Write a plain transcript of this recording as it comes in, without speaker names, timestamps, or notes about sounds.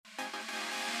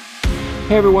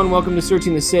Hey everyone, welcome to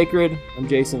Searching the Sacred. I'm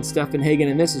Jason Steffenhagen,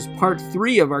 and this is part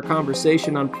 3 of our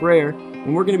conversation on prayer,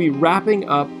 and we're going to be wrapping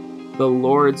up the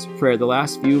Lord's Prayer, the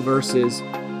last few verses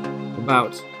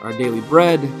about our daily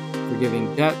bread,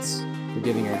 forgiving debts,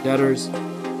 forgiving our debtors,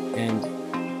 and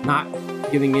not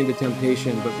giving in to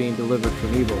temptation, but being delivered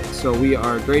from evil. So we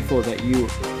are grateful that you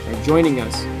are joining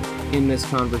us in this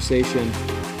conversation,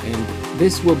 and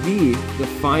this will be the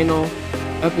final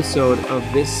episode of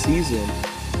this season,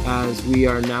 as we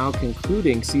are now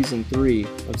concluding season 3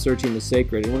 of Searching the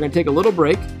Sacred. And we're going to take a little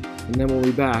break, and then we'll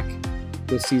be back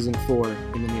with season 4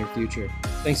 in the near future.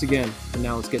 Thanks again, and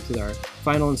now let's get to our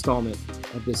final installment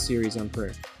of this series on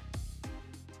prayer.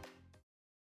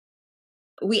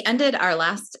 We ended our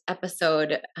last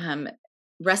episode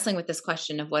wrestling with this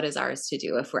question of what is ours to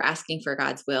do. If we're asking for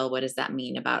God's will, what does that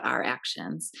mean about our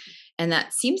actions? And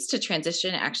that seems to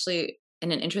transition actually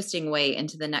in an interesting way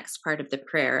into the next part of the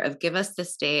prayer of give us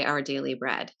this day our daily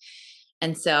bread.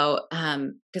 And so,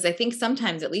 because I think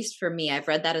sometimes, at least for me, I've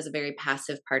read that as a very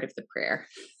passive part of the prayer.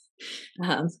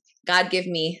 God, give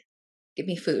me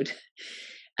food.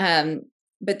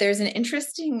 But there's an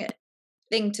interesting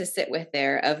thing to sit with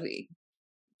there of,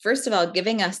 first of all,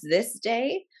 giving us this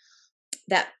day.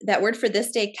 That word for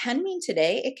this day can mean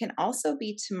today. It can also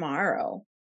be tomorrow.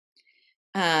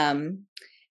 And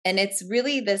it's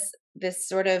really this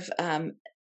sort of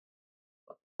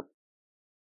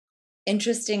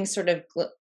interesting sort of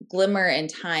glimmer in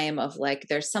time of like,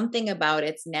 there's something about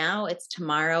it's now, it's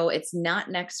tomorrow, it's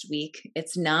not next week,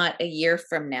 it's not a year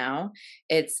from now,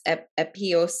 it's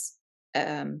epios,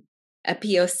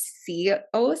 epiosios.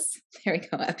 There we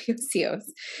go, epiosios.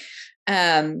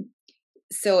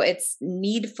 So it's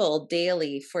needful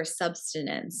daily for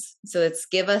subsistence. So it's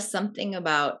give us something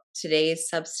about today's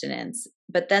subsistence.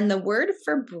 But then the word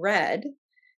for bread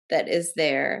that is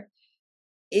there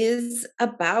is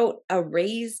about a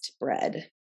raised bread,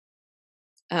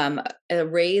 a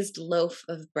raised loaf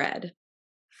of bread,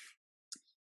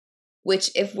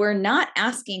 which if we're not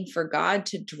asking for God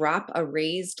to drop a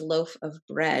raised loaf of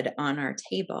bread on our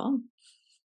table,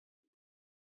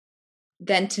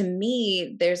 then to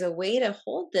me, there's a way to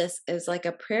hold this as like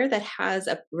a prayer that has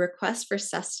a request for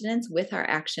sustenance with our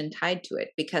action tied to it.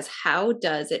 Because how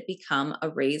does it become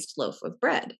a raised loaf of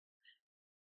bread?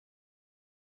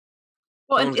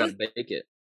 Well, and got to bake it.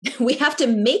 We have to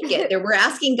make it. We're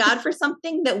asking God for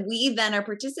something that we then are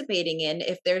participating in.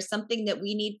 If there's something that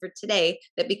we need for today,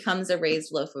 that becomes a raised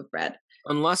loaf of bread.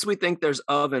 Unless we think there's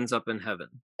ovens up in heaven.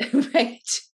 Right.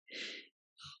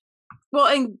 Well,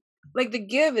 and like the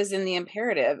give is in the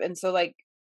imperative. And so like,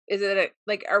 is it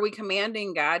like, are we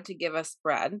commanding God to give us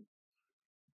bread?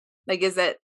 Like, is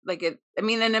it like it? I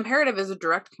mean, an imperative is a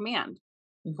direct command.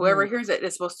 Mm-hmm. Whoever hears it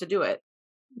is supposed to do it.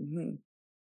 Mm-hmm.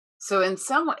 So in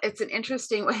some way, it's an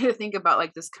interesting way to think about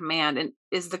like this command. And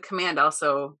is the command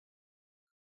also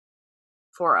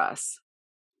for us?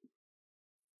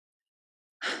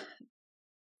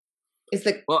 Is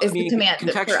the command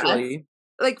contextually, for us?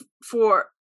 Like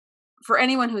for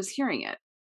anyone who's hearing it.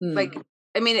 Like,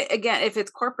 I mean, again, if it's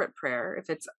corporate prayer,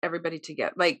 if it's everybody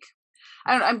together, like,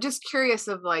 I don't know, I'm just curious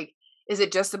of like, is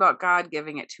it just about God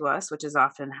giving it to us, which is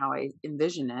often how I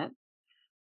envision it.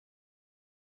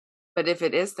 But if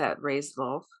it is that raised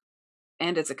loaf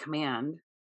and it's a command,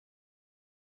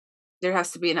 there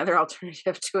has to be another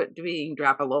alternative to it being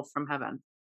drop a loaf from heaven.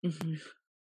 Mm-hmm.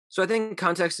 So I think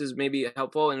context is maybe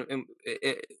helpful.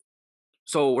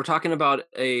 So we're talking about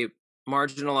a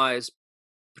marginalized,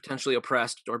 potentially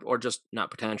oppressed, or just not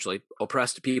potentially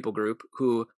oppressed people group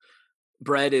who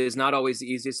bread is not always the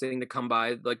easiest thing to come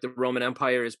by. Like the Roman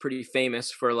Empire is pretty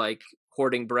famous for like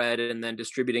hoarding bread and then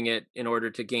distributing it in order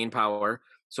to gain power.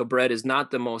 So bread is not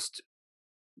the most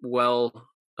well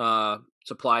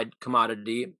supplied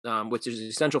commodity, which is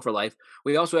essential for life.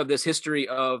 We also have this history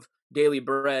of daily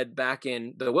bread back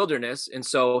in the wilderness. And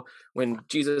so when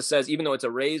Jesus says, even though it's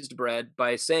a raised bread,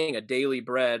 by saying a daily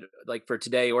bread, like for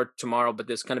today or tomorrow, but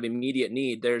this kind of immediate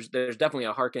need, there's definitely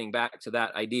a hearkening back to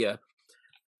that idea.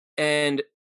 And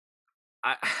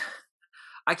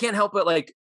I can't help but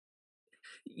like,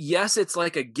 yes, it's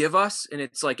like a give us and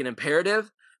it's like an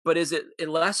imperative, but is it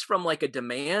less from like a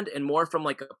demand and more from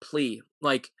like a plea?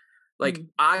 Like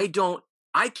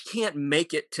I can't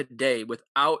make it today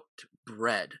without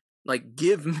bread. Like,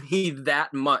 give me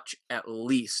that much at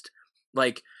least.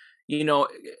 Like, you know,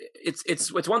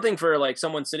 it's one thing for like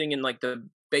someone sitting in like the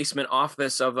basement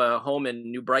office of a home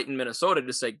in New Brighton, Minnesota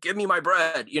to say, give me my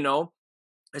bread, you know?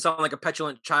 I sound like a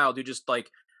petulant child who just like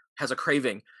has a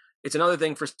craving. it's another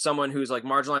thing for someone who's like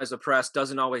marginalized, oppressed,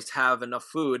 doesn't always have enough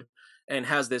food, and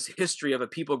has this history of a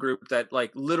people group that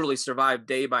like literally survive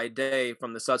day by day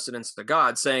from the sustenance of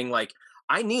God, saying like,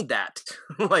 I need that.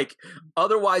 Like,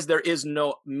 otherwise there is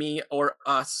no me or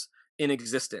us in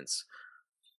existence.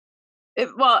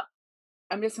 Well,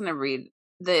 I'm just going to read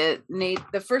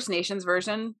the First Nations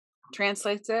version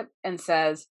translates it and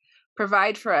says,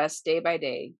 provide for us day by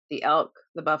day the elk,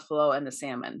 the buffalo, and the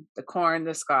salmon, the corn,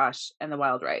 the squash, and the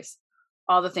wild rice,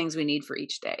 all the things we need for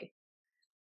each day.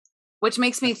 Which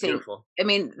makes me That's think, beautiful. I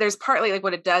mean, there's partly like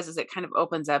what it does is it kind of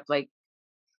opens up like,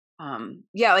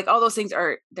 yeah, like all those things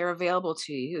they're available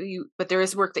to you, but there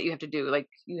is work that you have to do. Like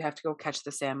you have to go catch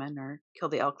the salmon or kill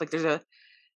the elk. Like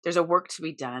there's a work to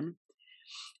be done.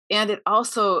 And it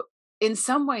also, in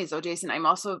some ways though, Jason,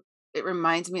 it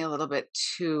reminds me a little bit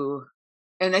too,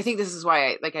 and I think this is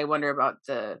why I wonder about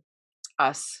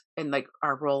us and like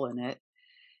our role in it,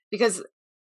 because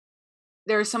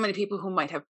there are so many people who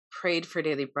might have prayed for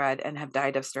daily bread and have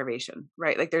died of starvation,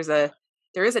 right? Like there is a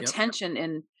Yep. tension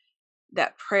in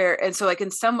that prayer. And so like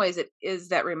in some ways it is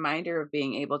that reminder of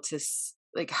being able to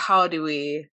like, how do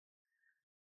we,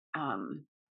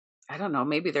 I don't know,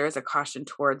 maybe there is a caution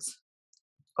towards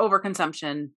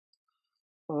overconsumption,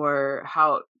 or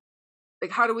how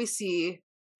do we see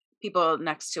people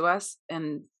next to us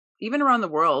and even around the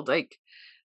world? Like,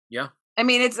 Yeah. I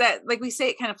mean, it's that, like we say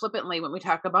it kind of flippantly when we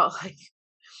talk about like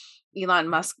Elon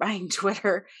Musk buying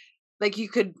Twitter, like you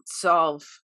could solve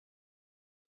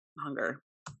hunger.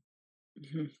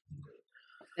 Mm-hmm.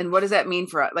 And what does that mean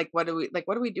for us? Like, what do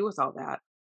we do with all that?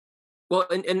 Well,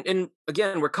 and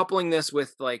again, we're coupling this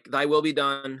with like, thy will be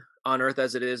done on earth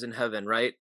as it is in heaven,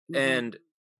 right? Mm-hmm. And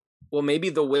well, maybe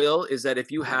the will is that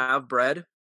if you have bread,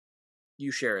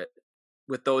 you share it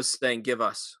with those saying, give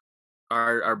us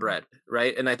our bread,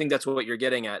 right? And I think that's what you're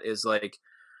getting at is like,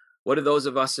 what do those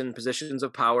of us in positions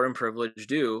of power and privilege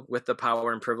do with the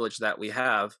power and privilege that we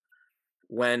have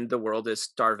when the world is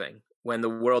starving, when the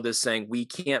world is saying we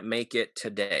can't make it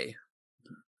today?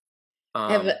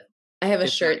 I have a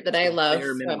shirt that I love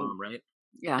bare minimum, from, right?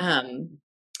 Yeah.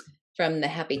 From the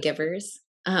Happy Givers,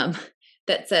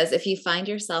 that says, if you find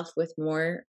yourself with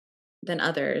more than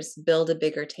others, build a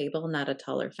bigger table, not a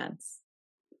taller fence.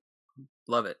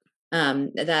 Love it.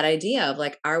 That idea of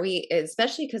like, are we,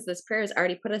 especially because this prayer has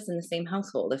already put us in the same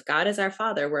household. If God is our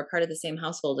father, we're a part of the same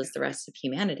household as the rest of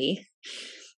humanity.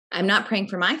 I'm not praying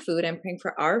for my food. I'm praying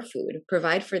for our food.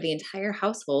 Provide for the entire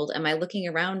household. Am I looking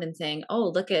around and saying, oh,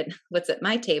 look at what's at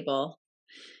my table?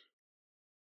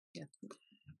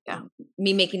 Yeah.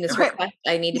 Me making this request,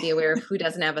 I need to be aware of who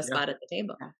doesn't have a spot at the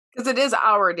table. Because it is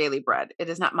our daily bread. It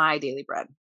is not my daily bread.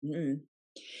 Mm-hmm.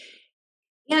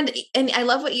 And I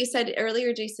love what you said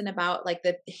earlier, Jason, about like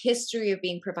the history of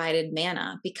being provided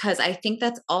manna, because I think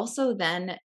that's also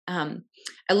then, I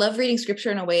love reading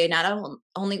scripture in a way, not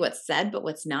only what's said, but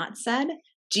what's not said.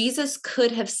 Jesus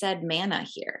could have said manna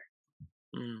here.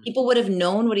 People would have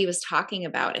known what he was talking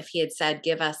about if he had said,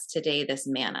 give us today this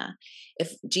manna.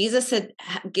 If Jesus had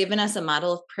given us a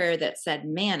model of prayer that said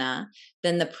manna,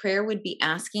 then the prayer would be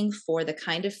asking for the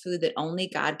kind of food that only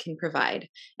God can provide,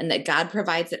 and that God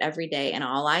provides it every day. And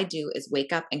all I do is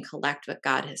wake up and collect what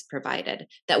God has provided.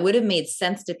 That would have made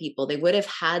sense to people. They would have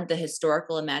had the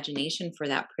historical imagination for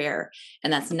that prayer.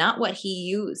 And that's not what he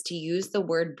used. He used the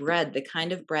word bread, the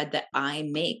kind of bread that I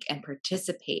make and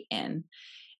participate in.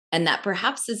 And that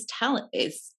perhaps is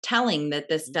telling that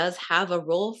this does have a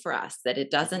role for us, that it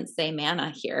doesn't say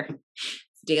manna here.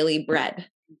 It's daily bread.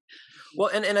 Well,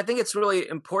 and I think it's really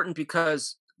important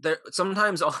because there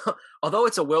sometimes, although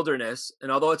it's a wilderness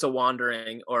and although it's a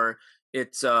wandering, or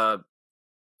it's and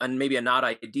maybe a not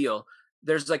ideal,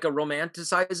 there's like a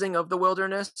romanticizing of the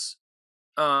wilderness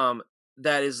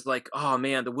that is like, oh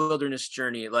man, the wilderness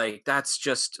journey, like that's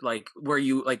just like where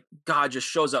you like God just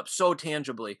shows up so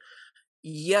tangibly.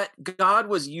 Yet God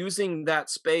was using that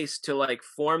space to like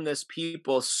form this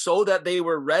people so that they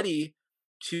were ready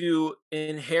to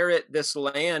inherit this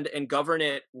land and govern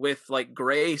it with like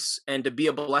grace and to be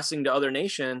a blessing to other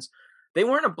nations. They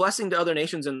weren't a blessing to other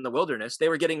nations in the wilderness. They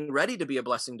were getting ready to be a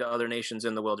blessing to other nations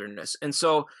in the wilderness. And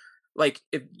so like,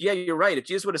 yeah, you're right. If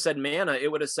Jesus would have said manna,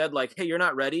 it would have said like, hey, you're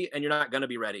not ready and you're not going to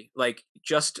be ready. Like,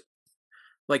 just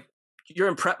like you're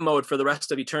in prep mode for the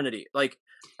rest of eternity. Like,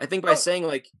 I think by saying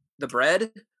like the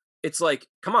bread, it's like,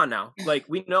 come on now. Like,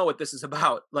 we know what this is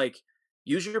about. Like,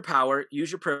 use your power,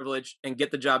 use your privilege, and get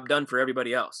the job done for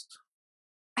everybody else.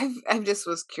 I just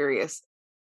was curious.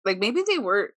 Like maybe they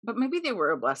were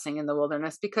a blessing in the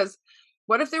wilderness, because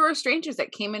what if there were strangers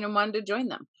that came in and wanted to join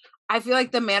them? I feel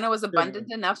like the manna was abundant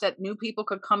enough that new people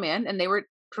could come in and they were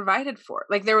provided for.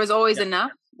 Like there was always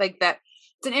enough, like that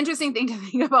it's an interesting thing to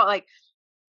think about, like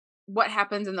what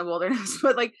happens in the wilderness,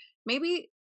 but maybe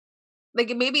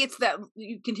it's that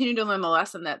you continue to learn the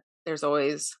lesson that there's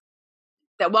always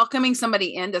that welcoming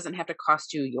somebody in doesn't have to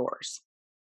cost you yours.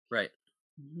 Right.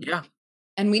 Mhm. Yeah.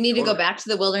 And we need to go Totally. back to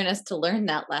the wilderness to learn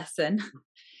that lesson.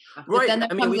 But Right. then there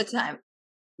I mean, comes a time.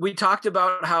 we talked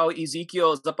about how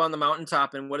Ezekiel is up on the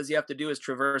mountaintop, and what does he have to do is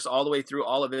traverse all the way through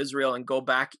all of Israel and go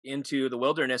back into the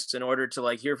wilderness in order to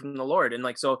like hear from the Lord. And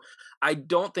like, so I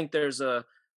don't think there's an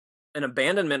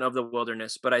abandonment of the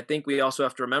wilderness, but I think we also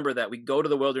have to remember that we go to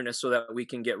the wilderness so that we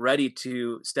can get ready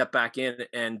to step back in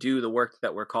and do the work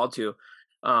that we're called to,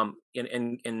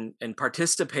 and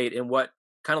participate in what,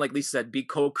 kind of like Lisa said, be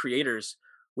co-creators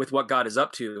with what God is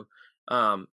up to.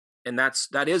 And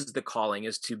that is the calling,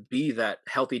 is to be that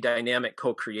healthy, dynamic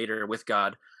co-creator with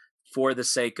God for the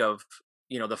sake of,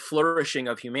 the flourishing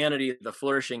of humanity, the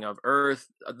flourishing of earth,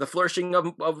 the flourishing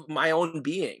of my own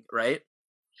being, right?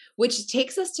 Which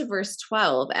takes us to verse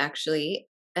 12, actually.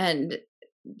 And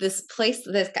this place,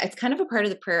 it's kind of a part of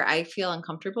the prayer I feel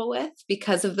uncomfortable with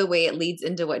because of the way it leads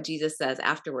into what Jesus says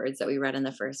afterwards that we read in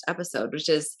the first episode, which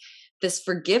is this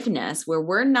forgiveness, where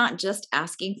we're not just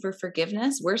asking for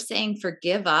forgiveness, we're saying,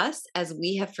 forgive us as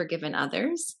we have forgiven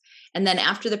others. And then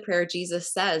after the prayer,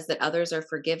 Jesus says that others are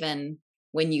forgiven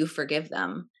when you forgive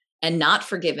them and not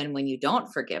forgiven when you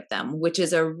don't forgive them, which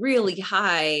is a really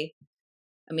high,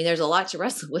 I mean, there's a lot to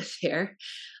wrestle with there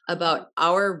about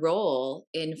our role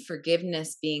in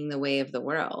forgiveness being the way of the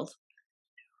world.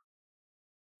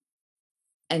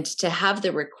 And to have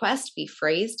the request be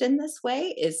phrased in this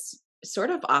way is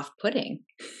sort of off-putting.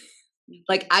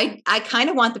 Like, I kind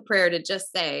of want the prayer to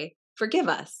just say, forgive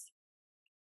us.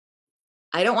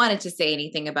 I don't want it to say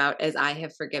anything about as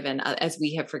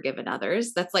we have forgiven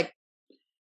others. That's like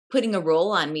putting a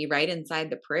role on me right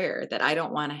inside the prayer that I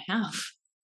don't want to have.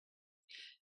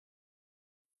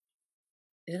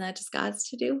 Isn't that just God's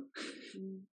to do?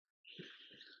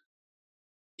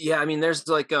 Yeah, I mean, there's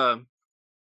like I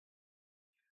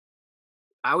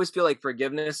always feel like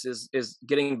forgiveness is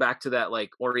getting back to that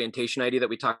like orientation idea that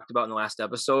we talked about in the last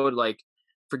episode. Like,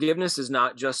 forgiveness is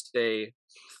not just a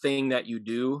thing that you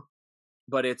do,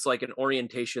 but it's like an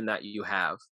orientation that you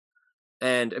have.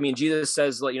 And I mean, Jesus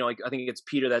says, like, like I think it's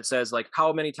Peter that says, like,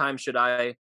 how many times should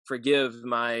I forgive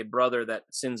my brother that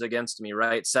sins against me,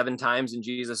 right? 7 times. And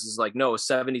Jesus is like, no,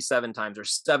 77 times, or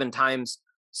 7 times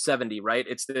 70, right?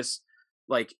 It's this,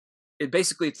 like,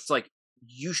 it's like,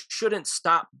 you shouldn't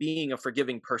stop being a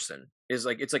forgiving person, is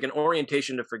like, it's like an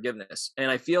orientation to forgiveness. And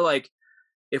I feel like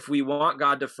if we want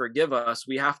God to forgive us,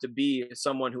 we have to be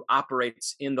someone who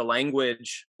operates in the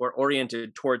language or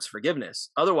oriented towards forgiveness.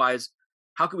 Otherwise,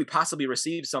 how could we possibly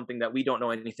receive something that we don't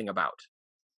know anything about?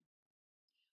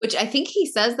 Which I think he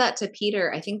says that to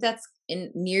Peter. I think that's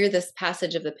near this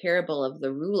passage of the parable of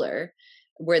the ruler,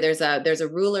 where there's a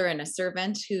ruler and a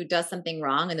servant who does something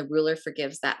wrong, and the ruler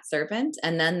forgives that servant,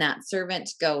 and then that servant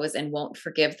goes and won't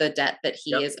forgive the debt that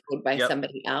he Yep. is owed by Yep.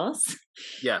 somebody else.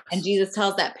 Yes. And Jesus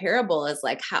tells that parable as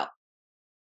like, how,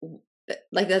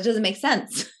 like, that doesn't make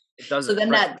sense. It doesn't. So then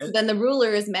right. so then the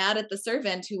ruler is mad at the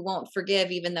servant who won't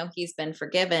forgive, even though he's been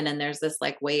forgiven. And there's this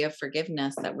like way of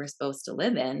forgiveness that we're supposed to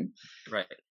live in. Right.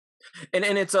 And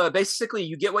it's basically,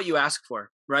 you get what you ask for,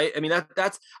 right? I mean,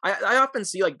 that's I often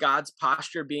see like God's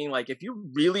posture being like, if you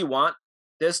really want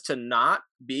this to not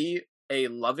be a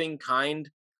loving, kind,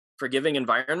 forgiving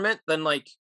environment, then like,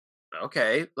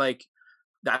 okay, like,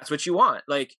 that's what you want.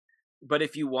 Like, but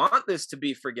if you want this to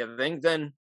be forgiving,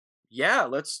 then yeah,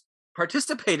 let's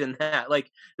participate in that.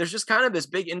 Like, there's just kind of this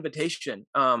big invitation.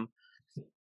 And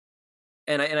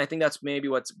I think that's maybe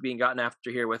what's being gotten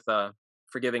after here with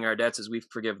forgiving our debts, is we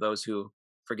forgive those who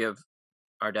forgive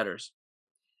our debtors.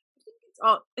 It's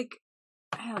all like,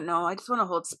 I don't know. I just want to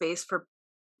hold space for.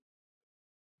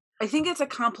 I think it's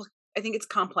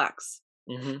complex.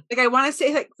 Mm-hmm. Like, I want to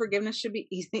say like forgiveness should be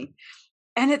easy,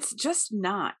 and it's just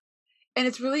not. And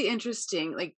it's really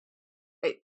interesting. Like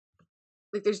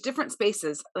there's different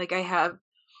spaces. Like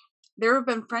there have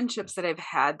been friendships that I've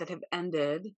had that have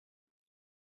ended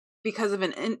because of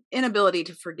an inability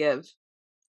to forgive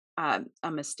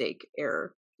a mistake,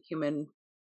 error, human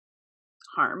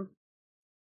harm.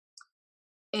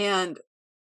 And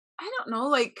I don't know,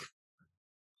 like,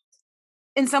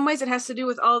 in some ways it has to do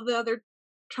with all the other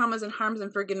traumas and harms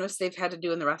and forgiveness they've had to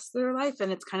do in the rest of their life.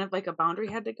 And it's kind of like a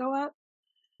boundary had to go up.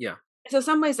 Yeah. So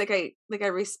some ways, like I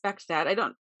respect that.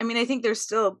 I think there's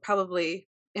still probably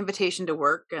invitation to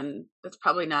work, and that's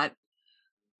probably not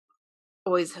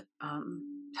always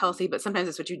healthy, but sometimes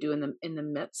it's what you do in the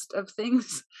midst of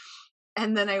things.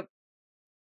 And then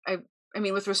I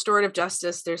mean, with restorative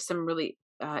justice, there's some really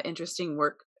interesting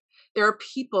work there are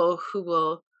people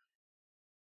who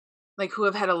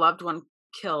have had a loved one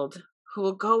killed, who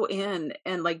will go in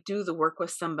and like do the work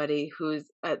with somebody who's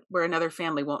where another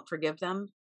family won't forgive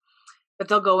them, but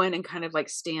they'll go in and kind of like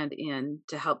stand in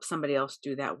to help somebody else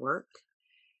do that work.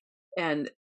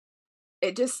 And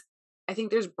it just, I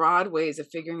think there's broad ways of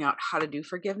figuring out how to do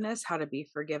forgiveness, how to be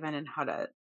forgiven, and how to,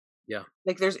 Yeah.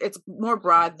 like, it's more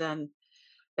broad than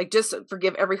like just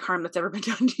forgive every harm that's ever been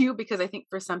done to you, because I think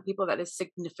for some people that is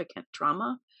significant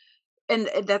trauma. And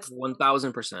that's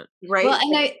 1000%. Well, right.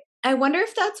 and I wonder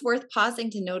if that's worth pausing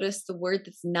to notice the word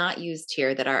that's not used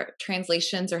here, that our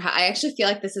translations I actually feel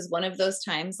like this is one of those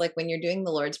times, like when you're doing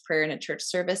the Lord's Prayer in a church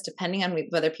service, depending on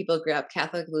whether people grew up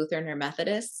Catholic, Lutheran, or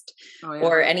Methodist, Oh, yeah.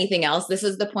 or anything else. This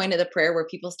is the point of the prayer where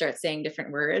people start saying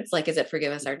different words. Like, is it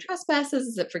forgive us our trespasses?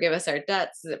 Is it forgive us our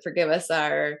debts? Is it forgive us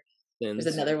our, Sins.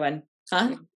 there's another one,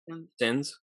 huh?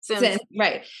 Sins. Sin,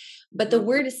 right. But the Mhm.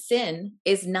 word sin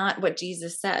is not what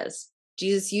Jesus says.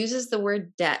 Jesus uses the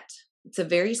word debt. It's a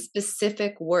very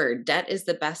specific word. Debt is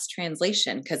the best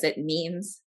translation because it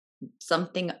means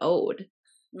something owed.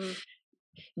 Mm.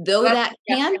 Though Well,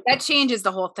 that changes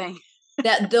the whole thing.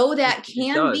 though that It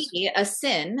can does. be a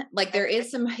sin, like there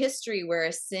is some history where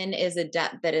a sin is a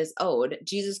debt that is owed.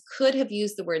 Jesus could have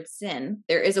used the word sin.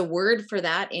 There is a word for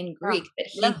that in Greek that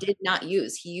he Yeah. did not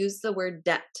use. He used the word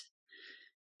debt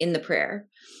in the prayer.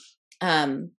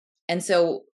 And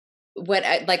so what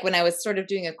I like when I was sort of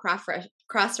doing a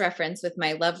cross reference with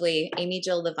my lovely Amy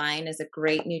Jill Levine, is a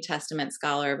great New Testament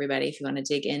scholar, everybody, if you want to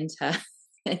dig into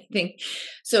anything.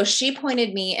 So she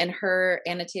pointed me in her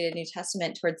annotated New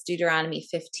Testament towards Deuteronomy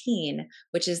 15,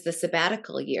 which is the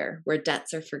sabbatical year where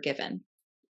debts are forgiven.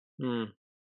 Mm.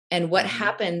 And what Mhm.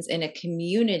 happens in a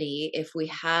community if we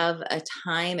have a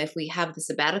time, if we have the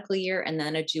sabbatical year and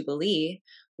then a jubilee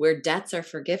where debts are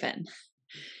forgiven?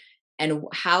 And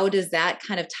how does that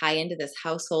kind of tie into this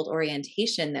household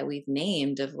orientation that we've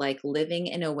named of like living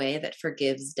in a way that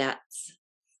forgives debts?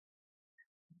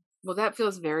 Well, that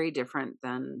feels very different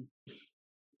than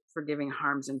forgiving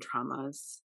harms and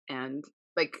traumas. And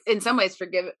like in some ways,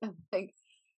 forgiving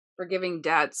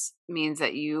debts means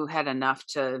that you had enough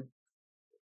to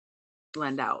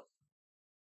lend out.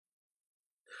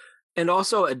 And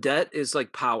also a debt is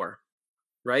like power,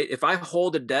 right? If I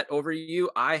hold a debt over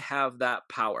you, I have that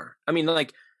power. I mean,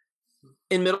 like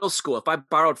in middle school, if I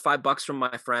borrowed $5 from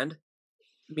my friend,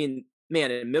 I mean, man,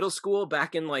 in middle school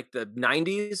back in like the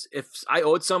 90s, if I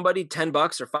owed somebody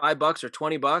 $10 or $5 or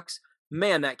 $20,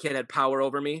 man, that kid had power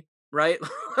over me, right?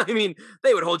 I mean,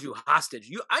 they would hold you hostage.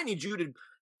 I need you to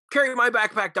carry my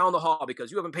backpack down the hall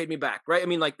because you haven't paid me back, right? I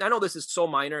mean, like, I know this is so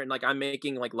minor and like I'm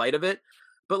making like light of it,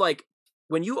 but like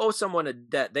when you owe someone a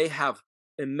debt, they have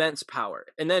immense power.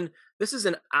 And then this is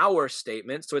an our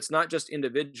statement, so it's not just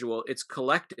individual, it's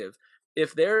collective.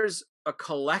 If there's a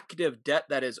collective debt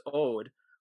that is owed,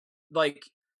 like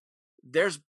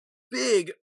there's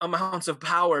big amounts of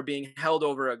power being held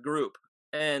over a group.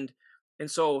 And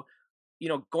so,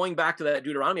 going back to that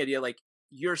Deuteronomy idea, like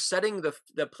you're setting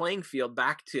the playing field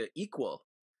back to equal.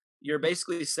 You're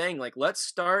basically saying like, let's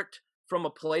start from a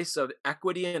place of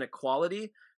equity and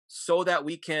equality so that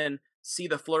we can see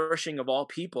the flourishing of all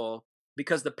people,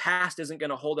 because the past isn't going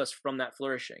to hold us from that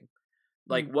flourishing.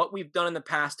 Like what we've done in the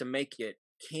past to make it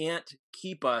can't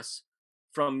keep us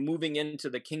from moving into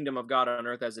the kingdom of God on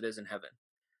earth as it is in heaven.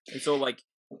 And so like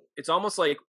it's almost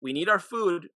like we need our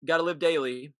food, got to live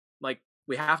daily, like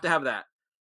we have to have that.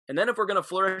 And then if we're going to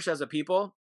flourish as a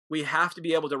people, we have to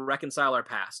be able to reconcile our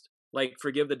past, like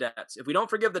forgive the debts. If we don't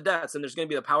forgive the debts, then there's going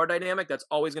to be the power dynamic that's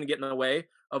always going to get in the way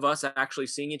of us actually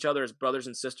seeing each other as brothers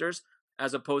and sisters,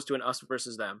 as opposed to an us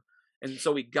versus them. And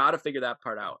so we got to figure that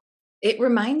part out. It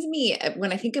reminds me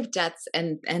when I think of debts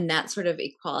and that sort of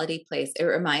equality place, it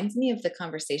reminds me of the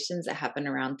conversations that happen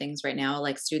around things right now,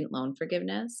 like student loan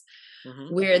forgiveness,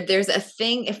 where there's a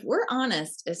thing, if we're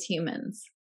honest as humans,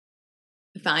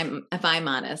 if I'm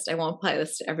honest, I won't apply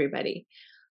this to everybody.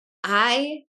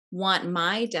 I want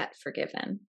my debt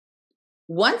forgiven.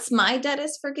 Once my debt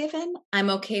is forgiven,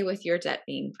 I'm okay with your debt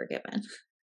being forgiven.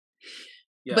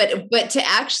 Yeah. But to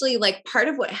actually, like, part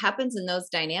of what happens in those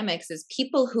dynamics is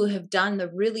people who have done the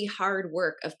really hard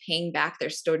work of paying back their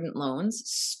student loans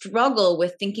struggle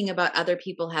with thinking about other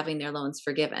people having their loans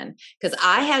forgiven, because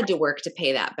I had to work to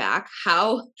pay that back.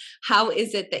 How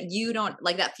is it that you don't,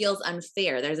 like, that feels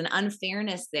unfair? There's an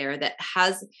unfairness there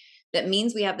that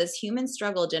means we have this human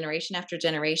struggle generation after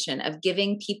generation of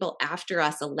giving people after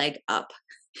us a leg up,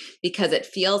 because it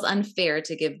feels unfair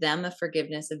to give them a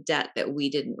forgiveness of debt that we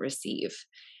didn't receive.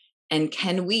 And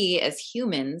can we as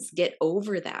humans get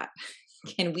over that?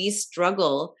 Can we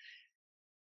struggle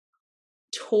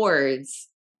towards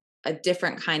a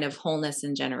different kind of wholeness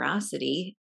and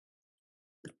generosity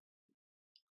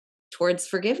towards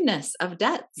forgiveness of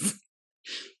debts.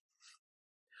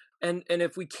 And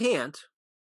if we can't,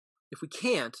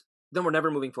 then we're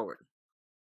never moving forward,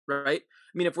 right?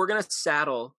 I mean, if we're going to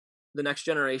saddle the next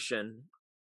generation,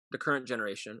 the current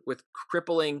generation, with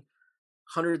crippling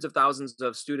hundreds of thousands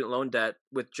of student loan debt,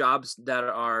 with jobs that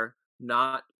are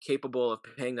not capable of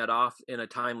paying that off in a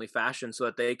timely fashion so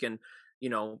that they can,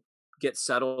 get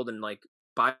settled and like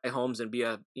buy homes and be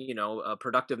a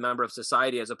productive member of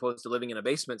society as opposed to living in a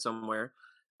basement somewhere.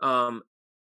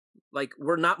 Like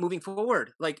we're not moving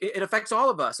forward. Like it affects all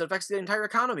of us. It affects the entire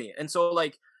economy. And so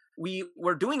like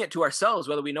we're doing it to ourselves,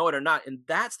 whether we know it or not. And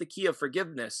that's the key of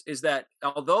forgiveness, is that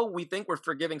although we think we're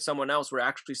forgiving someone else, we're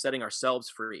actually setting ourselves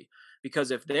free. Because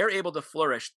if they're able to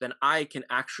flourish, then I can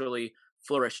actually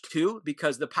flourish too.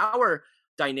 Because the power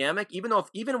dynamic, even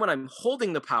when I'm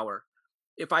holding the power,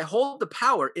 if I hold the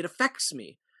power, it affects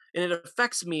me. And it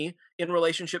affects me in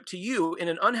relationship to you in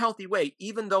an unhealthy way,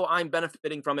 even though I'm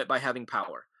benefiting from it by having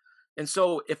power. And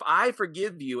so if I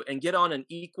forgive you and get on an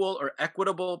equal or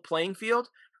equitable playing field,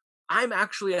 I'm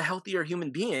actually a healthier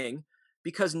human being,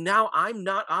 because now I'm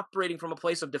not operating from a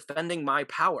place of defending my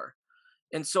power.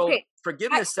 And so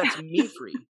forgiveness sets me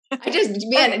free.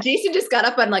 Jason just got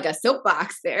up on like a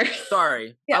soapbox there.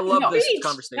 Sorry. Yeah, I love this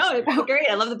conversation. No, it's great.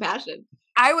 I love the passion.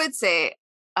 I would say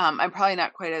I'm probably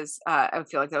not quite as, I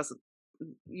feel like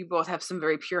you both have some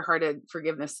very pure-hearted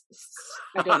forgiveness.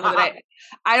 I don't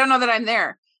know that I'm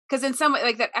there. Because in some way,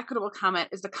 like that equitable comment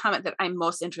is the comment that I'm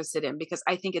most interested in, because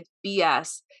I think it's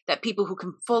BS that people who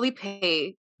can fully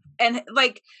pay, and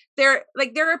there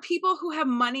are people who have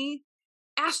money,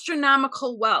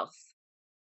 astronomical wealth,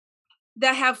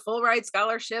 that have full ride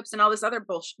scholarships and all this other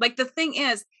bullshit. Like the thing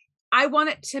is,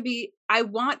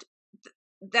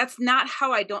 that's not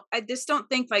how I just don't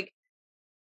think like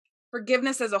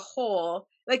forgiveness as a whole,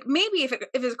 like maybe if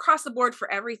it's across the board for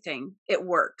everything, it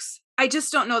works. I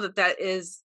just don't know that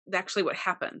is actually what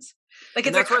happens. Like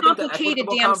it's a complicated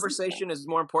damn conversation is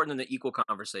more important than the equal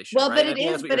conversation. Well, right? but it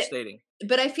is. That's what you're stating.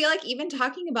 But I feel like even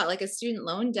talking about like a student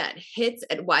loan debt hits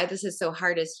at why this is so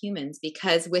hard as humans,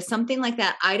 because with something like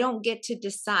that, I don't get to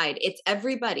decide. It's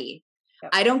everybody.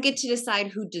 Yep. I don't get to decide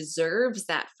who deserves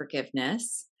that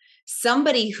forgiveness.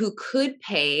 Somebody who could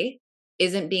pay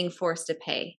isn't being forced to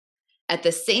pay at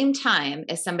the same time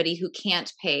as somebody who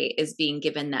can't pay is being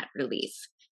given that relief.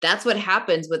 That's what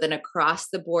happens with an across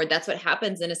the board. That's what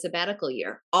happens in a sabbatical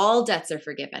year. All debts are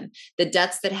forgiven. The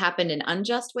debts that happen in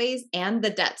unjust ways, and the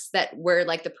debts that where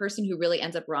like the person who really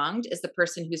ends up wronged is the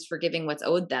person who's forgiving what's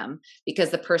owed them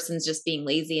because the person's just being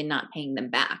lazy and not paying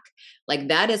them back. Like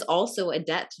that is also a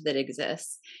debt that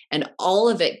exists, and all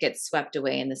of it gets swept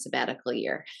away in the sabbatical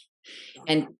year.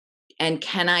 And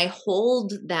can I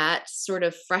hold that sort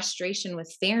of frustration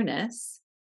with fairness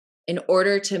in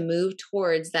order to move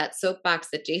towards that soapbox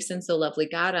that Jason so lovely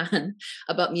got on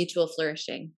about mutual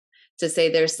flourishing, to say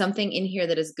there's something in here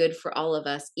that is good for all of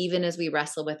us, even as we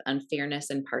wrestle with unfairness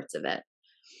in parts of it.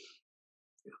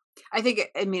 I think,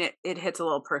 it hits a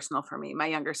little personal for me. My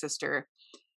younger sister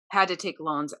had to take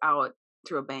loans out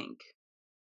through a bank.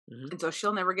 Mm-hmm. And so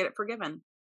she'll never get it forgiven.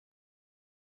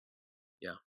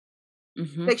 Yeah.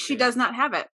 Mm-hmm. Like she does not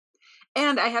have it.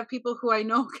 And I have people who I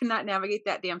know cannot navigate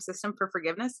that damn system for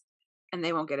forgiveness, and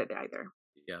they won't get it either.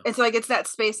 Yeah. And so like it's that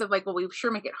space of like, well, we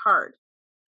sure make it hard.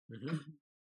 Mm-hmm.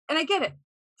 And I get it.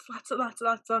 It's lots.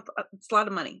 It's a lot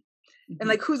of money. Mm-hmm. And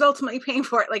like who's ultimately paying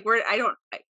for it? Like I don't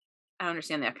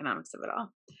understand the economics of it all.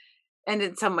 And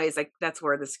in some ways, like that's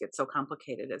where this gets so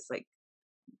complicated. It's like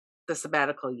the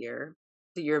sabbatical year,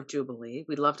 the year of Jubilee.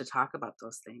 We'd love to talk about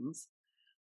those things.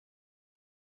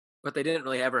 But they didn't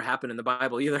really ever happen in the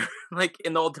Bible either, like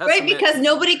in the Old Testament. Right, because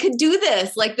nobody could do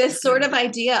this. Like this sort of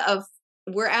idea of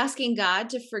we're asking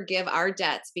God to forgive our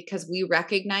debts because we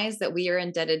recognize that we are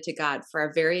indebted to God for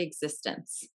our very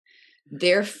existence.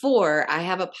 Therefore, I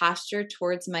have a posture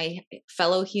towards my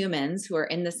fellow humans who are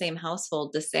in the same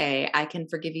household to say, I can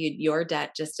forgive you your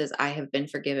debt just as I have been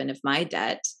forgiven of my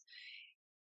debt.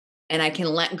 And I can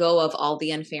let go of all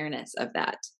the unfairness of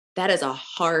that. That is a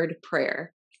hard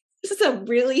prayer. This is a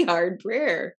really hard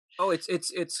prayer. Oh, it's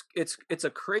a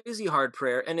crazy hard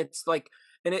prayer. And it's like,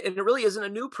 and it really isn't a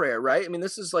new prayer, right? I mean,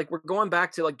 this is like, we're going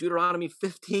back to like Deuteronomy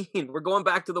 15. We're going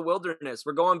back to the wilderness.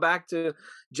 We're going back to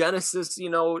Genesis,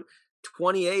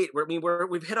 28.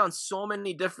 We've hit on so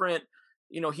many different,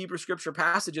 Hebrew scripture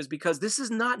passages, because this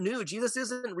is not new. Jesus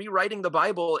isn't rewriting the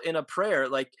Bible in a prayer.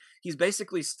 Like he's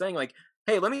basically saying like,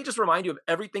 hey, let me just remind you of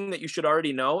everything that you should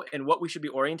already know and what we should be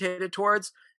orientated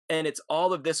towards. And it's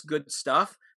all of this good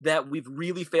stuff that we've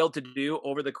really failed to do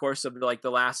over the course of like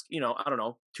the last, I don't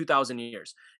know, 2000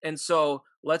 years. And so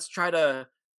let's try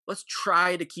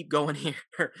to keep going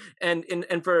here. And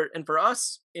for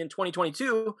us in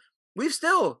 2022, we've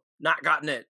still not gotten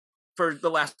it for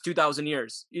the last 2000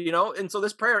 years, and so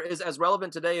this prayer is as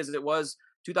relevant today as it was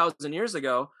 2000 years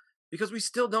ago, because we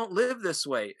still don't live this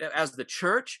way as the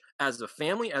church, as a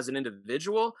family, as an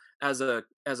individual, as a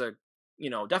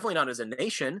definitely not as a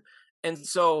nation. And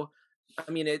so I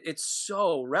mean, it's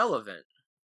so relevant.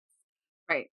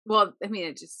 Right. Well, I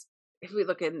mean, if we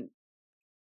look in,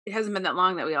 it hasn't been that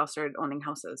long that we all started owning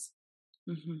houses.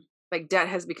 Mhm. Like debt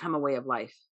has become a way of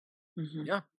life. Mhm.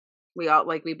 Yeah. We all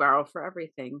like we borrow for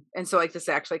everything. And so like this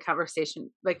actually conversation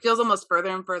like feels almost further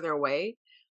and further away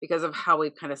because of how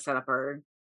we've kind of set up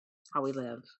how we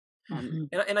live. And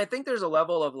Mhm. And I think there's a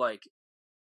level of like,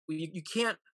 you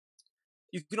can't,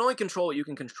 you can only control what you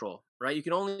can control, right? You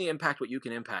can only impact what you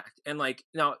can impact. And like,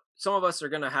 now some of us are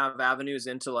going to have avenues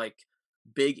into like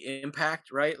big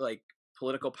impact, right? Like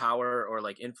political power or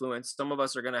like influence. Some of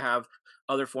us are going to have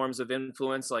other forms of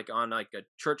influence, like on like a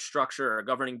church structure or a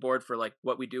governing board for like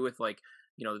what we do with like,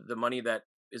 the money that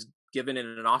is given in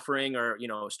an offering, or,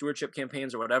 stewardship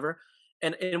campaigns or whatever.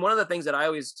 And one of the things that I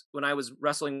always, when I was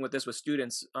wrestling with this with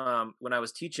students, when I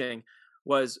was teaching,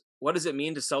 was, what does it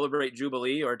mean to celebrate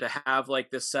Jubilee or to have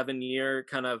like this 7-year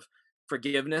kind of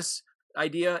forgiveness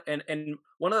idea? And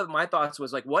one of my thoughts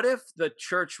was like, what if the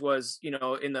church was, in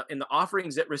the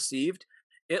offerings it received,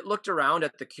 it looked around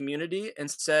at the community and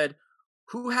said,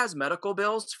 who has medical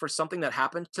bills for something that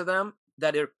happened to them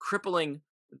that are crippling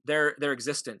their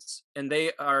existence, and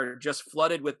they are just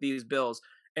flooded with these bills,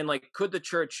 and like, could the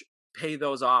church pay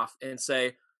those off and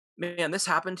say, man, this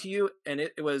happened to you, and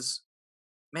it was,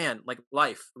 man, like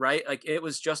life, right? Like it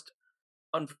was just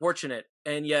unfortunate,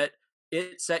 and yet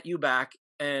it set you back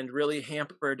and really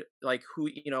hampered like who,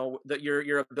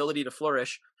 your ability to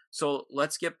flourish. So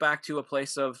let's get back to a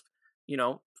place of,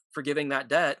 forgiving that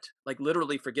debt, like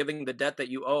literally forgiving the debt that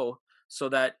you owe, so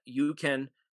that you can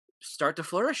start to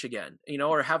flourish again,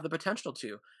 or have the potential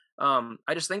to.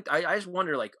 I just think, I just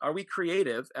wonder, like, are we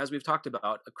creative, as we've talked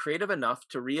about, creative enough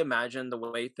to reimagine the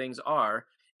way things are,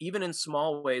 even in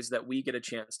small ways that we get a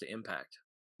chance to impact?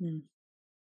 Mm.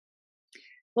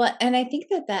 Well, and I think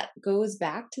that goes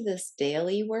back to this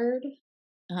daily word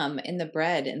in the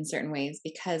bread in certain ways,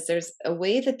 because there's a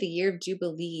way that the year of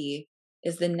Jubilee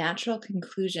is the natural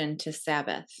conclusion to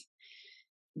Sabbath.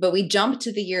 But we jump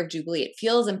to the year of Jubilee. It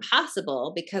feels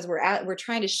impossible because we're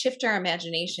trying to shift our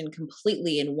imagination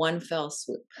completely in one fell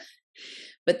swoop.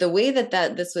 But the way that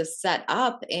this was set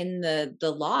up in the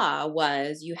law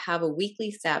was, you have a weekly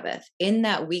Sabbath. In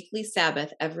that weekly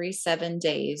Sabbath, every 7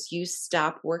 days, you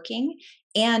stop working,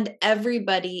 and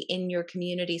everybody in your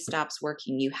community stops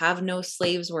working. You have no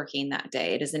slaves working that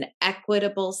day. It is an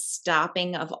equitable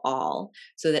stopping of all,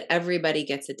 so that everybody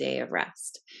gets a day of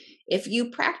rest. If you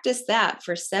practice that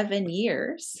for 7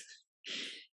 years,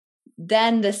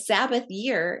 then the Sabbath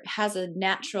year has a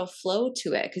natural flow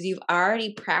to it, because you've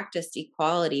already practiced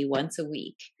equality once a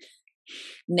week.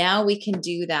 Now we can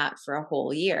do that for a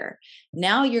whole year.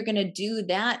 Now you're going to do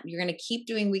that. You're going to keep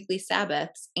doing weekly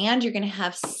Sabbaths, and you're going to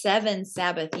have 7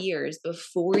 Sabbath years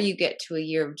before you get to a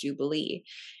year of Jubilee.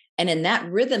 And in that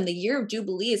rhythm, the year of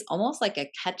Jubilee is almost like a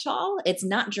catch-all. It's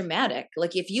not dramatic.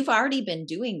 Like, if you've already been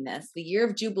doing this, the year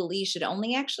of Jubilee should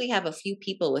only actually have a few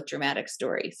people with dramatic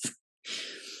stories.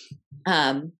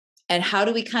 And how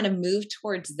do we kind of move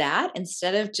towards that,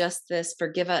 instead of just this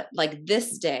forgive it, like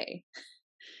this day?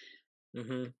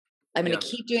 Mm-hmm. I'm going Yeah. to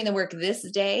keep doing the work this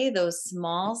day, those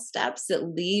small steps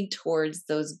that lead towards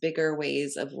those bigger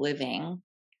ways of living.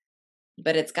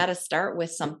 But it's got to start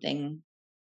with something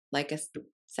like a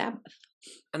Sabbath.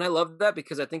 And I love that,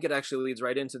 because I think it actually leads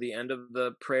right into the end of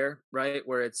the prayer, right?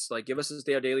 Where it's like, give us this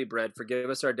day our daily bread, forgive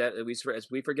us our debt,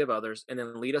 as we forgive others, and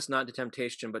then lead us not into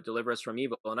temptation, but deliver us from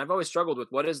evil. And I've always struggled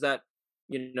with, what is that,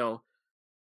 you know,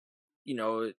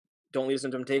 don't lead us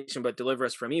into temptation, but deliver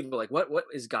us from evil. Like, what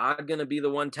is God gonna be the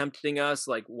one tempting us?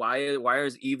 Like, why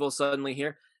is evil suddenly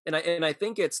here? And I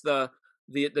think it's the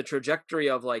trajectory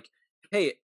of like,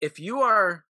 hey, if you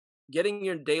are getting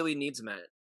your daily needs met,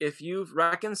 if you've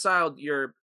reconciled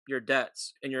your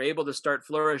debts and you're able to start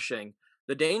flourishing,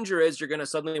 the danger is you're going to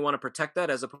suddenly want to protect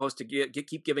that, as opposed to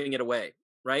keep giving it away,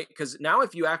 right? Because now,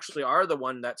 if you actually are the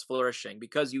one that's flourishing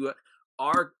because you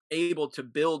are able to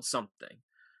build something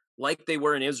like they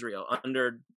were in Israel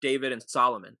under David and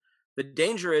Solomon, the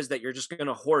danger is that you're just going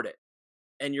to hoard it,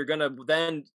 and you're going to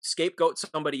then scapegoat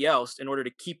somebody else in order to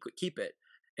keep it.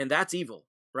 And that's evil,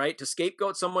 right? To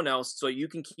scapegoat someone else so you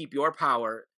can keep your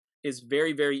power is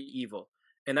very, very evil.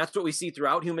 And that's what we see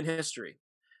throughout human history.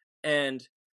 And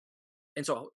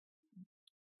so,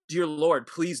 dear Lord,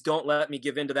 please don't let me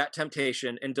give in to that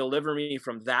temptation and deliver me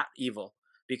from that evil,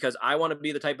 because I want to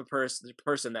be the type of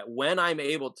person that when I'm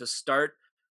able to start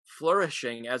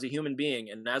flourishing as a human being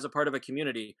and as a part of a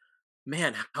community,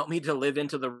 man, help me to live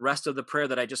into the rest of the prayer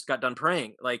that I just got done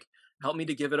praying. Like, help me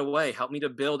to give it away, help me to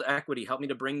build equity, help me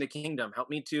to bring the kingdom, help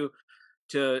me to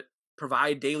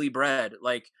provide daily bread,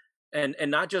 like, and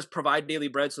not just provide daily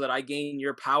bread so that I gain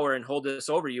your power and hold this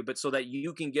over you, but so that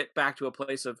you can get back to a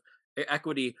place of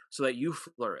equity so that you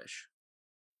flourish.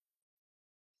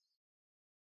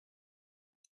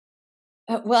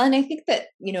 Well, and I think that,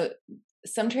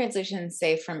 some translations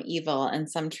say from evil and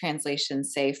some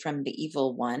translations say from the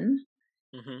evil one.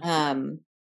 Hmm. Um,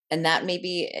 and that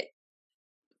maybe it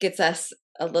gets us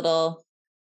a little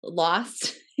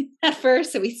lost at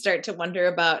first. So we start to wonder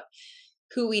about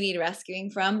who we need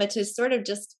rescuing from, but to sort of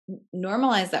just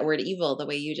normalize that word evil the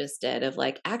way you just did, of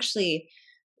like, actually,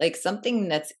 like something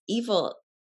that's evil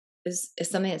is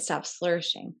something that stops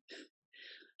flourishing.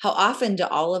 How often do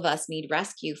all of us need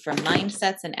rescue from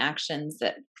mindsets and actions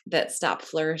that stop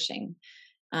flourishing?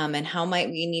 And how might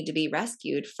we need to be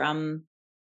rescued from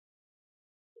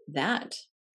that?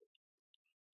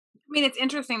 I mean, it's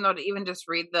interesting though to even just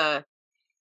read the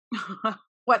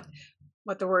what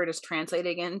what the word is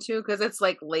translating into, because it's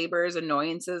like labors,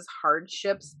 annoyances,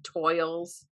 hardships,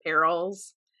 toils,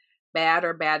 perils, bad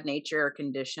or bad nature or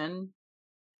condition.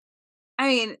 I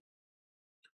mean,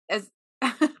 as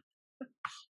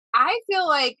I feel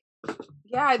like,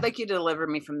 yeah, I'd like you to deliver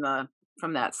me from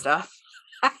that stuff.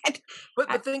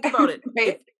 But think about it. If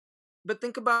Right? but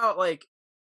think about, like,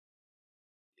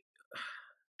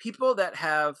 people that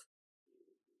have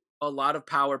a lot of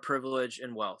power, privilege,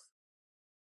 and wealth.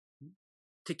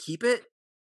 To keep it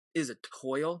is a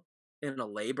toil and a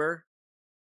labor.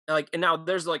 Like, and now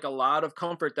there's like a lot of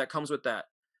comfort that comes with that,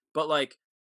 but like,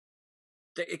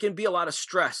 it can be a lot of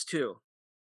stress too,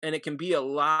 and it can be a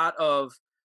lot of,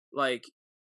 like,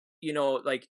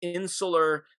 like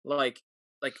insular, like,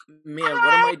 man,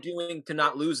 what am I, I doing to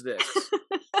not lose this?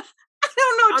 I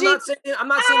don't know, I'm Jeep. not saying I'm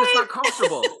not saying it's I not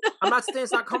comfortable. I'm not saying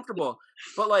it's not comfortable,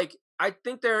 but like, I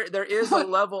think there is a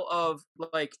level of,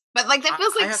 like, but like that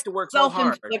feels I like have to work so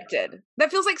hard. self-inflicted. That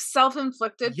feels like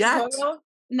self-inflicted Yet, toil.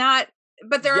 Not,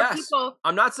 but there are yes, people,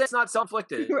 I'm not saying it's not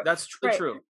self-inflicted. That's truly right?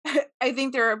 true. I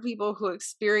think there are people who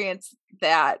experience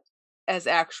that as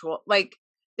actual, like,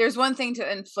 there's one thing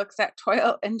to inflict that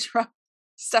toil and drop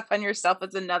stuff on yourself,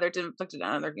 it's another to inflict it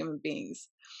on other human beings.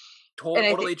 And I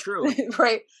Totally true. think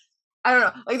right, I don't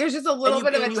know, like there's just a And little you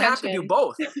bit of and a you have to do tension.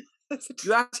 both. There's a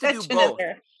You have to do tension in both,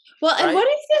 there. Well, and right? what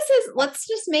if this is, let's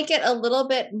just make it a little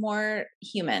bit more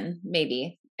human,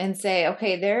 maybe, and say,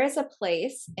 okay, there is a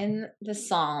place in the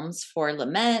Psalms for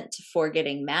lament, for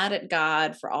getting mad at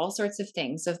God, for all sorts of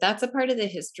things. So if that's a part of the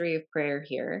history of prayer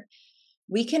here,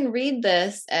 we can read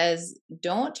this as,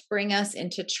 don't bring us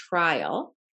into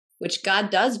trial, which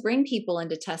God does bring people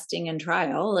into testing and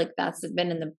trial. Like that's been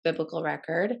in the biblical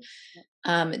record.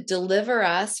 Deliver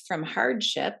us from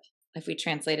hardship, if we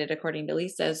translate it according to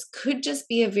Lisa's, could just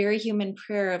be a very human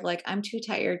prayer of like, I'm too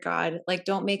tired, God. Like,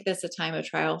 don't make this a time of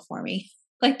trial for me.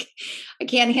 Like, I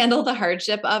can't handle the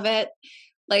hardship of it.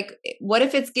 Like, what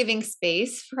if it's giving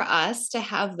space for us to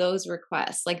have those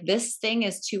requests? Like, this thing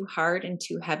is too hard and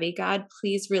too heavy, God.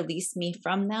 Please release me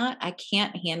from that. I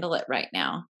can't handle it right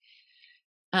now.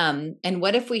 And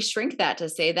what if we shrink that to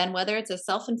say, then whether it's a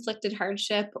self-inflicted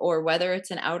hardship or whether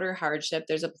it's an outer hardship,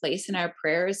 there's a place in our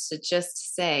prayers to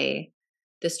just say,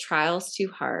 this trial's too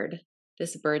hard.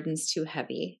 This burden's too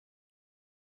heavy.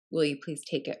 Will you please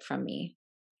take it from me?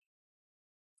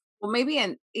 Well, maybe,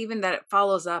 and even that it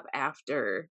follows up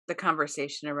after the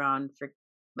conversation around for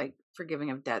like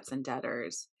forgiving of debts and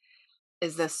debtors,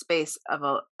 is the space of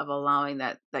of allowing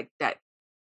that, like that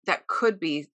could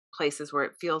be places where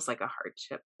it feels like a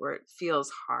hardship, where it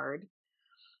feels hard,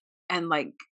 and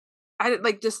like I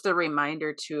like just a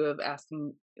reminder too of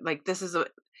asking, like, this is a,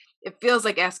 it feels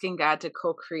like asking God to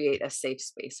co-create a safe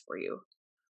space for you,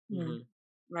 Mhm,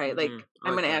 right? Like, mhm. I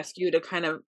I'm like going to that. ask you to kind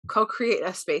of co-create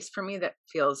a space for me that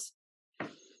feels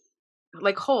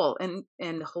like whole and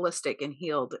holistic and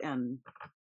healed, and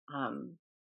um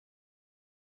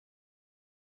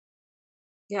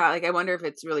yeah, like I wonder if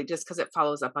it's really just because it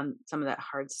follows up on some of that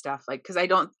hard stuff, like, because I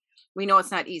don't, we know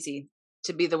it's not easy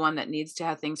to be the one that needs to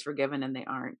have things forgiven and they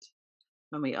aren't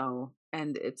when we owe,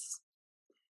 and it's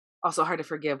also hard to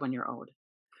forgive when you're owed.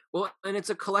 Well, and it's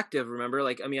a collective, remember?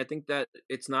 Like, I mean, I think that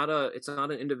it's not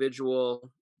an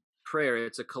individual prayer,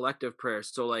 it's a collective prayer.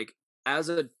 So, like, as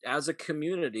a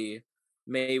community,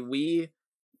 may we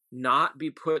not be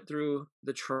put through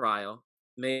the trial.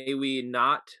 May we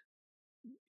not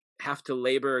have to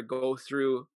labor, go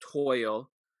through toil,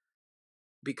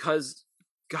 because,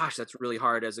 gosh, that's really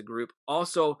hard as a group.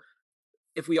 Also,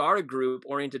 if we are a group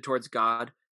oriented towards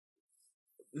God,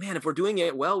 man, if we're doing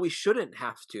it well, we shouldn't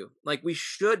have to. Like, we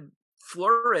should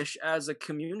flourish as a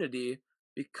community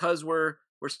because we're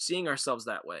seeing ourselves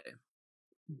that way.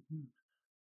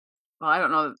 Well, I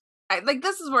don't know.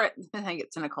 This is where I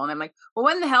get cynical, and I'm like, well,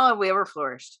 when the hell have we ever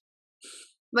flourished?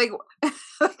 Like,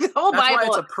 the whole That's why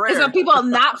Bible it's a prayer. is about people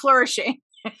not flourishing.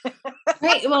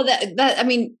 Right. Well, that I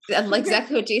mean, like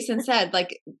exactly what Jason said,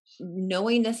 like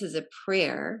knowing this is a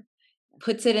prayer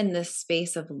puts it in this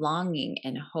space of longing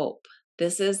and hope.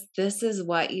 This is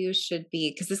what you should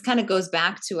be, because this kind of goes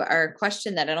back to our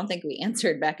question that I don't think we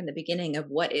answered back in the beginning of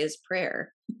what is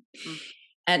prayer. Mm-hmm.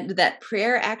 And that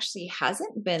prayer actually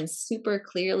hasn't been super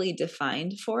clearly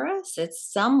defined for us.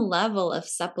 It's some level of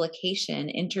supplication,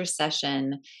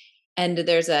 intercession, and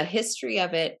there's a history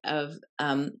of it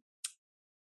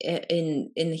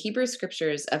in the Hebrew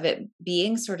scriptures of it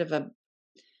being sort of a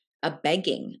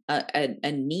begging,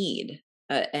 a need,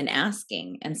 an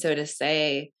asking. And so to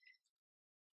say,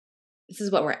 this is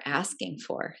what we're asking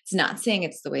for. It's not saying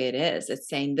it's the way it is. It's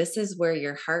saying this is where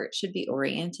your heart should be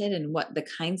oriented and what the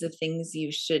kinds of things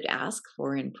you should ask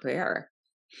for in prayer.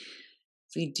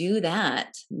 If we do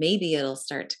that, maybe it'll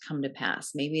start to come to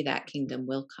pass. Maybe that kingdom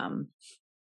will come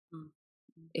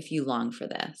if you long for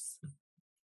this.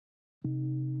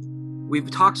 We've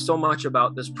talked so much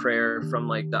about this prayer, from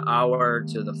like the hour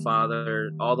to the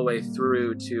Father, all the way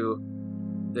through to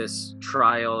this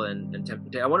trial and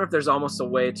temptation. I wonder if there's almost a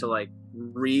way to like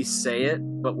re-say it,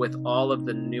 but with all of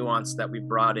the nuance that we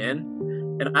brought in.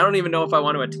 And I don't even know if I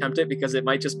want to attempt it, because it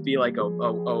might just be like a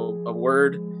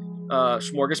word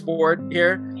smorgasbord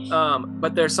here.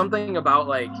 But there's something about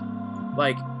like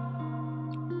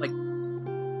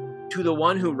to the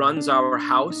one who runs our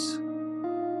house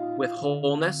with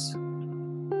wholeness,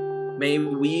 may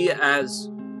we as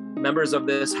members of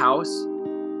this house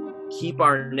keep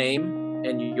our name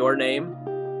and your name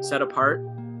set apart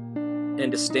and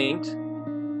distinct.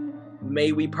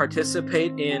 May we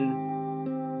participate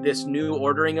in this new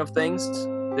ordering of things,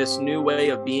 this new way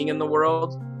of being in the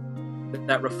world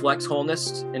that reflects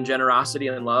wholeness and generosity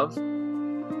and love,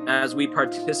 as we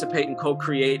participate and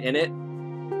co-create in it,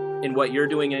 in what you're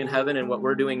doing in heaven and what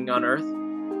we're doing on earth.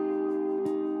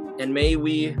 And may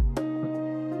we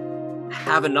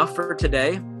have enough for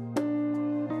today.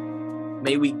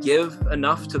 May we give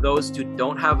enough to those who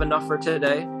don't have enough for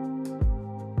today.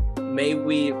 May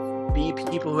we be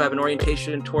people who have an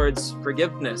orientation towards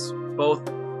forgiveness, both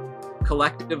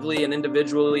collectively and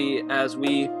individually, as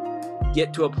we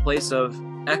get to a place of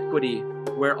equity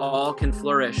where all can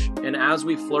flourish. And as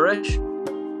we flourish,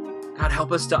 God,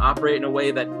 help us to operate in a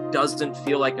way that doesn't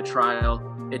feel like a trial.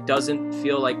 It doesn't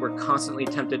feel like we're constantly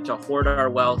tempted to hoard our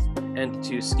wealth and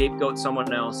to scapegoat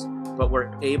someone else, but we're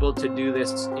able to do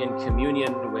this in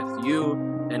communion with you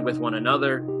and with one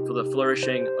another for the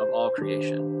flourishing of all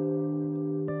creation.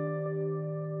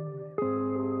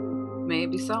 May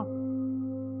it be so.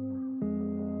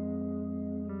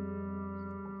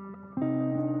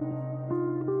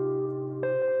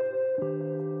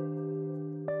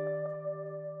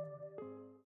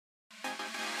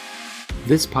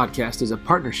 This podcast is a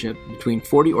partnership between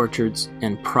 40 Orchards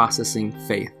and Processing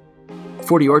Faith.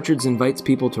 40 Orchards invites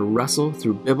people to wrestle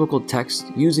through biblical texts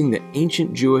using the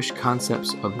ancient Jewish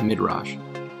concepts of Midrash.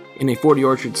 In a 40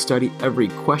 Orchards study, every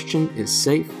question is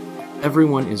safe,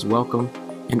 everyone is welcome,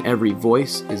 and every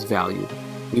voice is valued.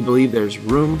 We believe there's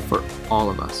room for all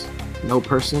of us. No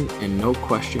person and no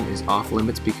question is off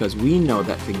limits, because we know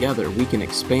that together we can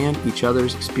expand each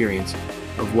other's experience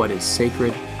of what is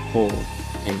sacred, whole,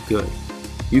 and good.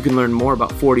 You can learn more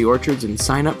about 40 Orchards and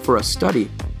sign up for a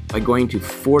study by going to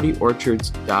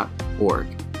 40orchards.org.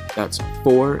 That's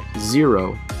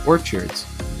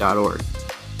 40orchards.org.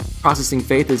 Processing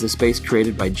Faith is a space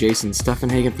created by Jason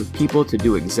Steffenhagen for people to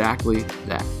do exactly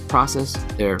that, process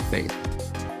their faith.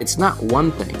 It's not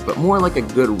one thing, but more like a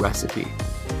good recipe.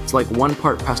 It's like 1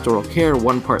 part pastoral care,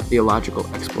 1 part theological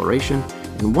exploration,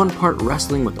 and 1 part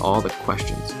wrestling with all the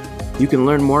questions. You can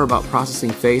learn more about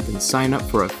Processing Faith and sign up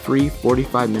for a free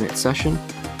 45-minute session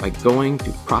by going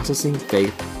to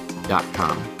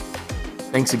processingfaith.com.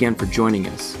 Thanks again for joining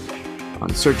us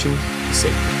on Searching the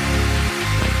Sacred.